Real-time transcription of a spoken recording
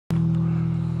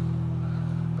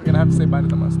We're gonna have to say bye to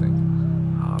the Mustang.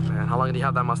 Oh man, how long do you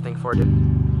have that Mustang for, dude?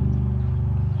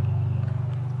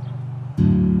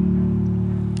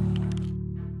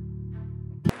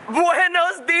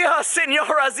 Buenos dias,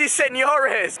 señoras y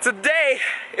señores. Today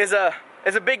is a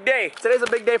big day. Today's a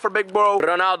big day for big bro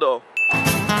Ronaldo.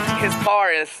 His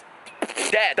car is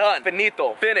dead, done,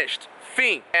 finito, finished,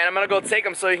 fin. And I'm gonna go take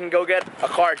him so he can go get a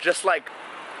car just like.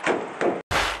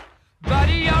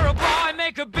 Buddy, you're a boy,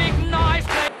 make a big noise.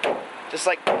 Just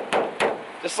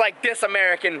like this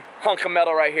American hunk of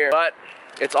metal right here. But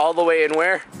it's all the way in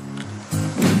where?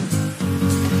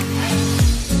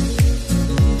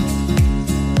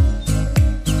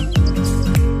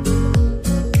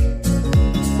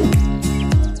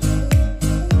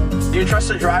 Do you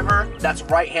trust a driver that's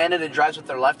right-handed and drives with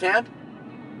their left hand?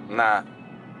 Nah.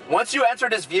 Once you enter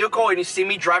this vehicle and you see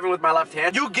me driving with my left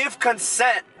hand, you give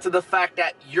consent to the fact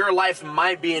that your life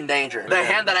might be in danger. The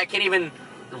hand that I can't even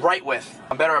write with.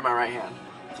 I'm better at my right hand.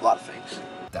 A lot of things.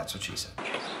 That's what she said.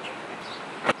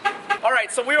 All right,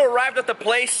 so we arrived at the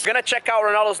place. Gonna check out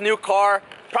Ronaldo's new car,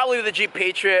 probably the Jeep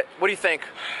Patriot. What do you think?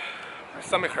 My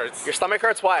stomach hurts. Your stomach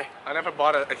hurts? Why? I never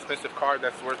bought an expensive car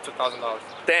that's worth $2,000.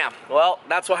 Damn. Well,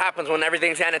 that's what happens when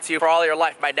everything's handed to you for all your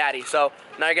life by daddy. So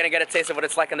now you're gonna get a taste of what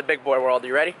it's like in the big boy world.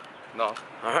 You ready? No.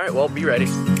 All right, well, be ready.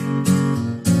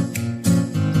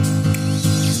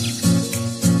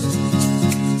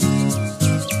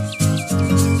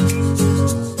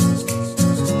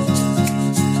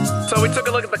 So we took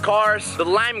a look at the cars. The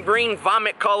lime green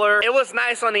vomit color. It was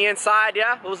nice on the inside,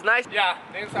 yeah? It was nice? Yeah,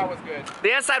 the inside was good.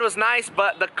 The inside was nice,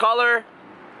 but the color,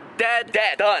 dead,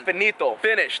 done, finito,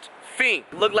 finished, fin.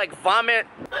 Looked like vomit.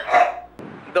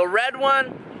 The red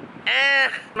one,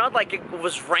 smelled like it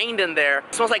was rained in there.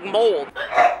 It smells like mold.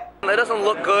 It doesn't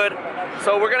look good.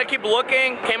 So we're gonna keep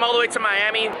looking. Came all the way to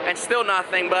Miami and still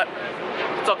nothing, but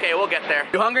it's okay, we'll get there.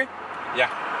 You hungry?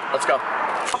 Yeah. Let's go.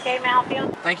 Okay, may I help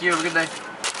you? Thank you, have a good day.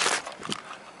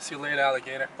 See you later,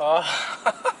 alligator.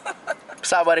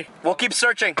 Peace out, buddy. We'll keep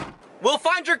searching. We'll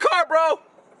find your car, bro.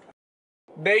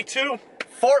 Day 2.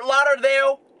 Fort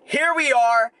Lauderdale, here we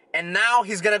are, and now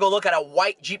he's gonna go look at a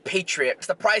white Jeep Patriot.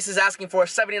 The price is asking for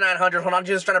 $7,900. Hold on,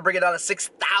 just trying to bring it down to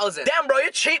 $6,000. Damn, bro,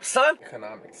 you're cheap, son.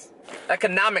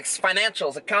 Economics,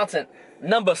 financials, accountant,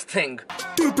 numbers thing.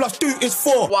 2 + 2 is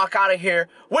 4. Walk out of here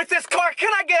with this car.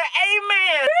 Can I get an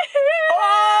amen?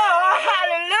 Oh,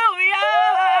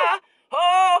 hallelujah.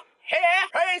 Oh, yeah,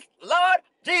 praise the Lord.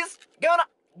 Jesus gonna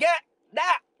get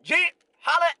that Jeep.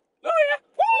 Hallelujah.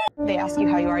 Woo! They ask you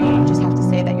how you are, you just have to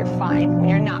say that you're fine when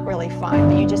you're not really fine,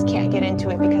 but you just can't get into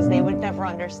it because they would never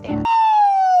understand.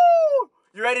 Woo!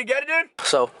 You ready to get it, dude?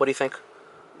 So, what do you think?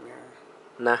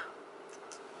 Nah.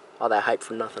 All that hype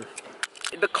for nothing.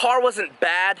 The car wasn't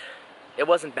bad. It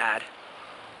wasn't bad.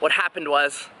 What happened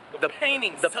was the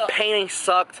painting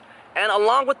sucked. And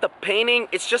along with the painting,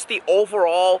 it's just the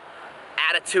overall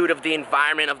attitude of the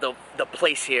environment of the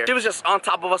place here. She was just on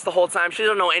top of us the whole time. She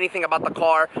didn't know anything about the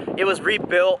car. It was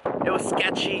rebuilt. It was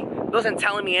sketchy. It wasn't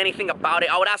telling me anything about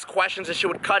it. I would ask questions and she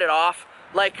would cut it off.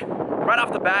 Like, right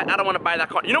off the bat, I don't want to buy that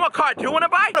car. You know what car I do want to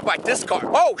buy? I want to buy this car.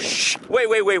 Oh, shh. Wait.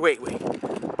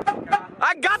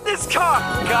 I got this car.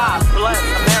 God bless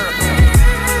America.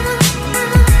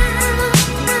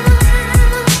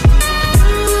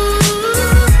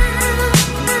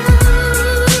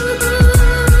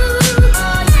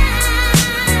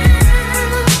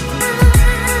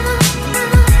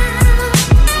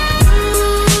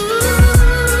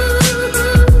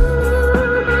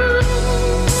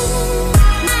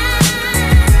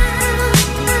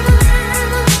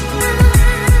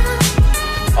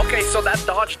 So that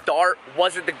Dodge Dart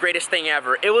wasn't the greatest thing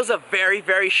ever. It was a very,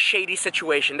 very shady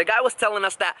situation. The guy was telling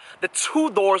us that the 2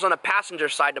 doors on the passenger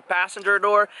side, the passenger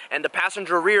door and the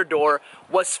passenger rear door,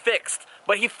 was fixed,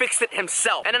 but he fixed it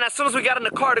himself. And then as soon as we got in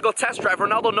the car to go test drive,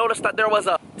 Ronaldo noticed that there was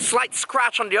a slight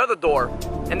scratch on the other door.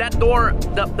 And that door,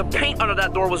 the paint under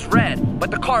that door was red,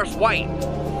 but the car's white.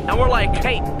 And we're like,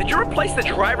 hey, did you replace the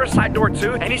driver's side door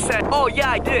too? And he said, oh yeah,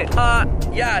 I did.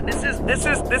 Yeah, this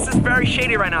is very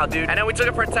shady right now, dude. And then we took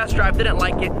it for a test drive, didn't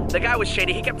like it. The guy was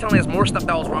shady. He kept telling us more stuff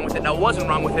that was wrong with it, that wasn't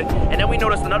wrong with it. And then we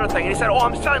noticed another thing, and he said, oh,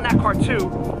 I'm selling that car too,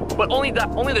 but only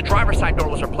the driver's side door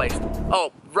was replaced.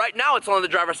 Oh, right now it's only the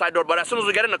driver's side door, but as soon as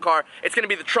we get in the car, it's gonna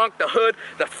be the trunk, the hood,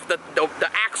 the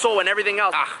axle, and everything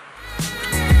else.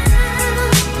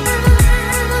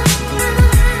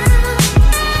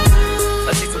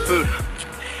 Let's eat some food.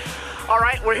 All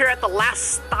right, we're here at the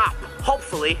last stop,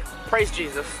 hopefully. Praise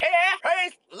Jesus. Yeah,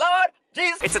 praise Lord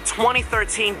Jesus. It's a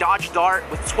 2013 Dodge Dart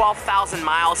with 12,000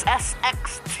 miles,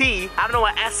 SXT. I don't know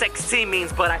what SXT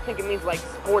means, but I think it means like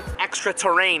sports extra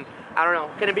terrain. I don't know.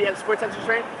 Can it be sports extra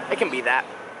terrain? It can be that.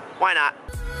 Why not?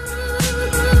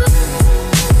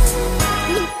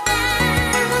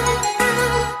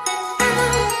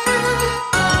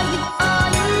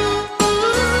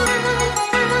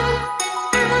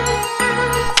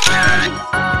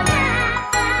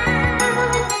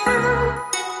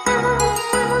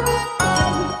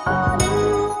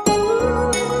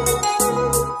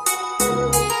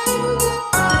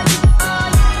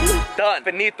 Done.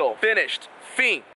 Finito. Finished. Fin.